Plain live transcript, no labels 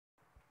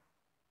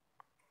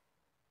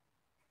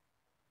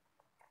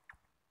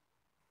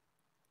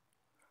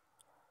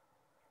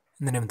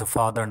In the name of the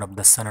Father, and of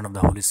the Son, and of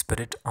the Holy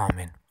Spirit.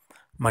 Amen.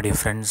 My dear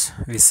friends,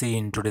 we see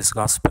in today's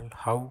Gospel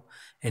how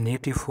an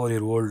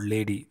 84-year-old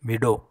lady,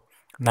 widow,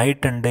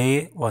 night and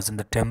day was in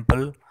the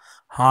temple,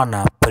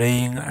 Hanna,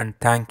 praying and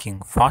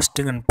thanking,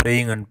 fasting and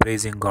praying and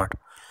praising God.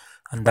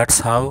 And that's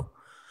how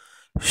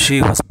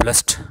she was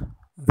blessed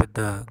with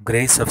the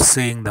grace of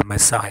seeing the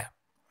Messiah.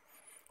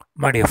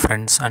 My dear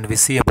friends, and we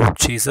see about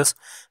Jesus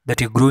that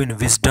he grew in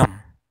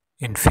wisdom,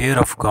 in fear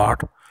of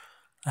God,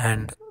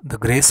 and the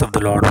grace of the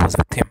Lord was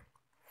with him.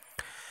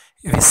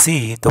 We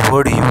see the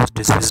word used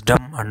is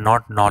wisdom and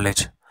not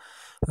knowledge,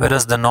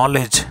 whereas the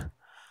knowledge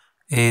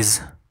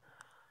is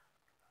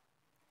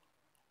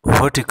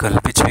vertical,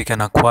 which we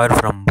can acquire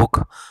from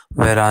book,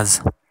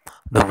 whereas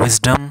the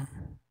wisdom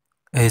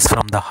is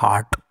from the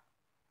heart.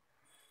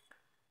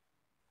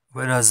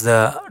 Whereas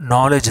the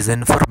knowledge is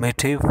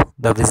informative,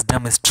 the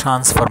wisdom is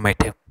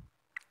transformative.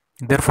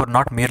 Therefore,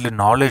 not merely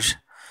knowledge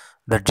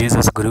that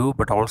Jesus grew,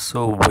 but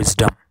also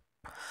wisdom.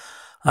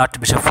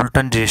 Archbishop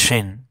Fulton J.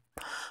 Sheen,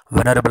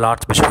 Venerable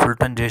Archbishop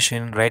Fulton J.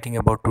 Sheen, writing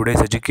about today's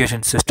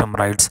education system,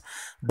 writes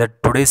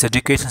that today's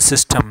education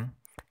system,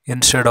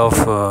 instead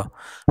of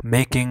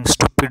making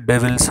stupid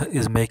devils,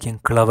 is making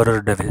cleverer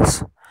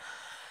devils.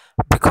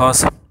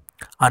 Because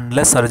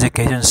unless our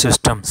education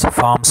systems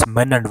forms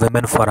men and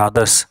women for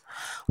others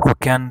who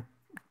can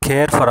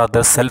care for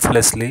others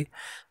selflessly,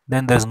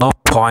 then there is no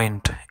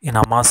point in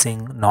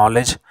amassing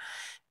knowledge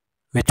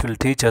which will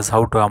teach us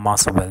how to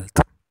amass wealth.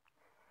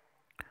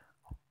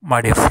 My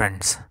dear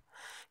friends,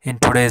 in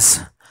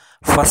today's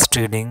first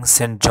reading,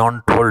 St.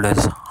 John told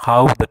us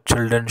how the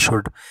children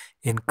should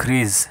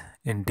increase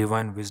in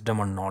divine wisdom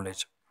and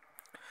knowledge.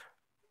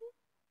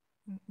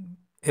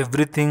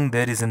 Everything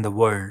there is in the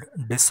world,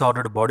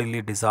 disordered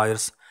bodily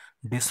desires,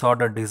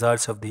 disordered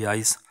desires of the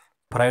eyes,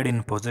 pride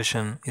in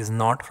possession, is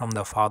not from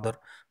the Father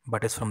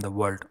but is from the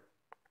world.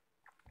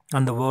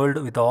 And the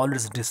world, with all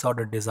its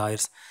disordered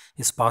desires,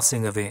 is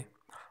passing away.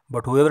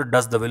 But whoever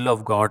does the will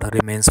of God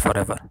remains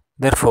forever.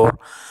 Therefore,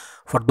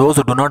 for those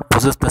who do not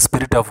possess the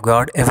Spirit of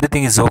God,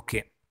 everything is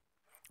okay.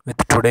 With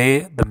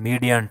today, the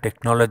media and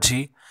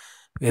technology,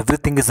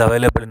 everything is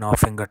available in our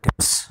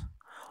fingertips.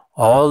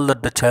 All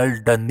that the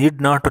child need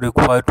not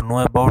require to know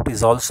about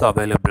is also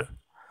available.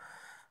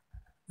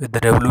 With the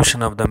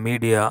revolution of the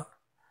media,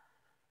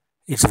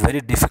 it's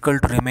very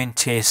difficult to remain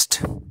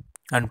chaste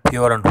and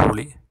pure and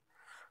holy.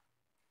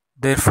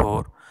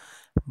 Therefore,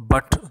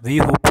 but we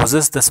who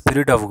possess the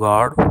Spirit of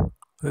God,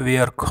 we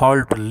are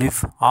called to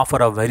live, offer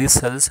our very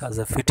selves as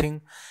a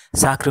fitting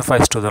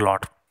sacrifice to the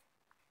Lord.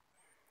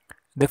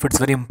 Therefore, it's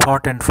very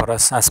important for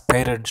us as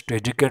parents to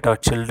educate our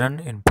children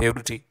in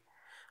purity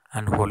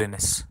and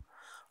holiness,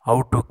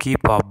 how to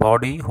keep our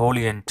body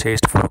holy and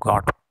chaste for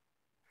God.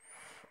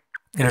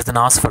 It is then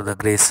ask for the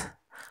grace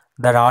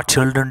that our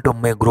children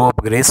may grow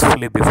up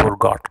gracefully before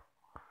God,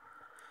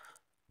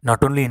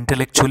 not only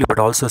intellectually but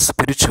also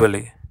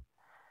spiritually.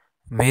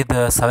 May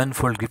the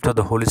sevenfold gift of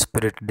the Holy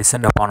Spirit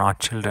descend upon our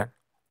children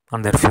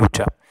and their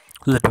future,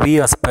 so that we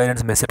as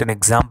parents may set an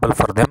example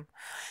for them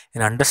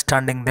in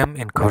understanding them,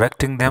 in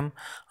correcting them,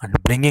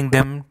 and bringing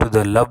them to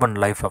the love and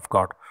life of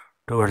God.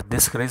 Towards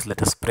this grace,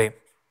 let us pray.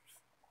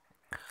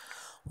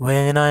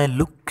 When I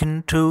look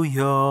into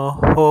your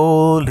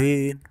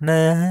holiness,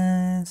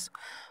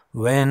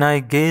 when I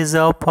gaze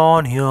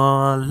upon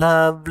your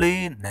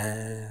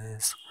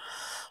loveliness,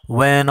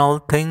 when all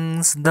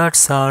things that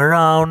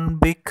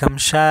surround become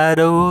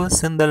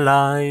shadows in the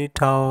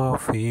light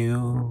of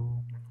you,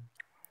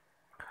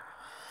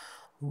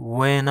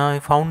 when I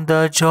found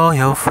the joy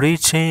of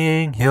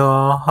reaching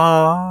your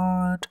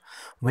heart,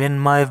 when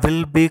my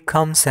will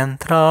becomes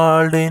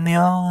enthralled in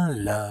your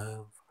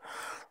love,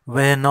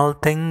 when all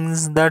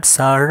things that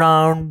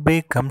surround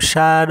become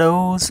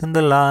shadows in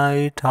the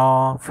light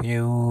of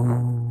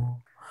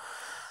you,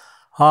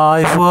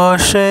 I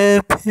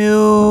worship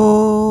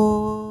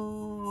you.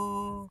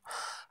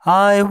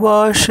 I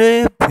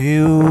worship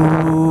you.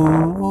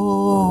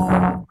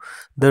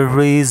 The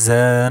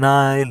reason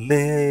I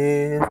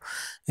live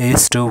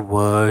is to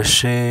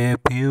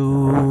worship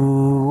you.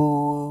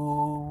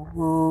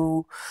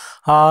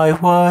 I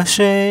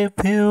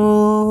worship you.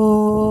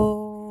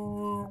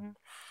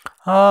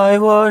 I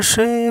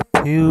worship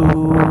you.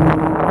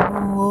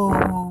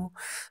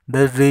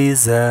 The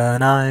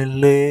reason I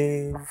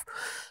live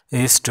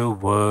is to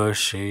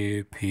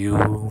worship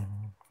you.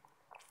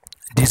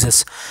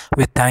 Jesus,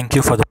 we thank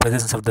you for the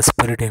presence of the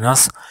Spirit in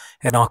us,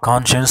 in our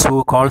conscience,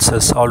 who calls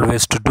us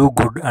always to do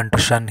good and to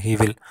shun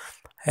evil.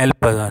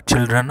 Help our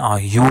children, our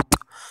youth,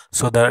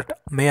 so that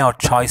may our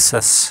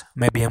choices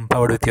may be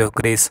empowered with your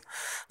grace,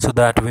 so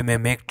that we may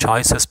make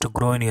choices to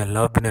grow in your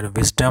love, in your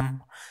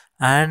wisdom,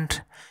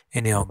 and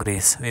in your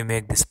grace. We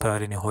make this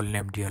prayer in your holy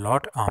name, dear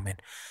Lord. Amen.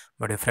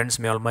 My dear friends,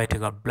 may Almighty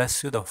God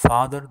bless you, the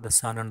Father, the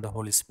Son, and the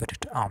Holy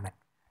Spirit. Amen.